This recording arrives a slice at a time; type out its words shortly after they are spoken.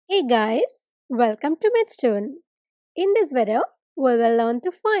Hey guys, welcome to Mathstoon. In this video, we will learn to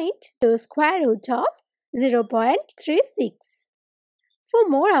find the square root of 0.36. For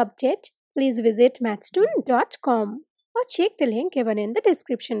more update, please visit mathstoon.com or check the link given in the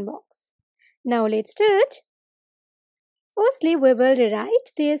description box. Now let's start. Firstly, we will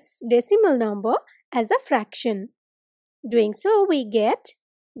rewrite this decimal number as a fraction. Doing so, we get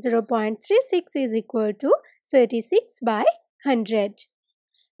 0.36 is equal to 36 by 100.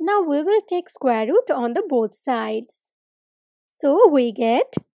 Now we will take square root on the both sides. So we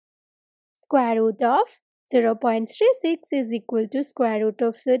get square root of 0.36 is equal to square root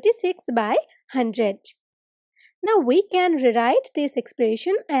of 36 by 100. Now we can rewrite this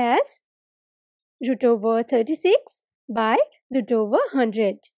expression as root over 36 by root over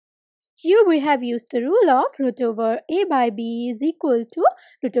 100. Here we have used the rule of root over a by b is equal to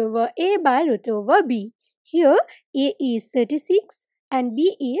root over a by root over b. Here a is 36 and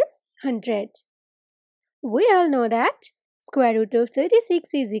b is 100. We all know that square root of 36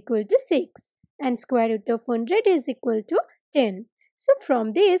 is equal to 6 and square root of 100 is equal to 10. So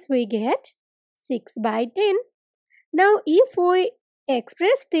from this we get 6 by 10. Now if we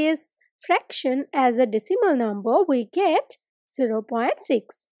express this fraction as a decimal number, we get 0.6.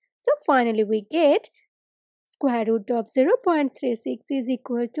 So finally we get square root of 0.36 is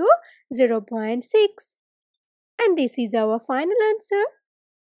equal to 0.6. And this is our final answer.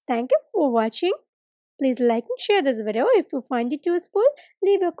 Thank you for watching. Please like and share this video. If you find it useful,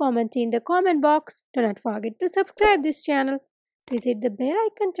 leave a comment in the comment box. Do not forget to subscribe this channel. Please hit the bell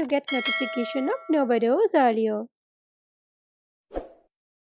icon to get notification of new videos earlier.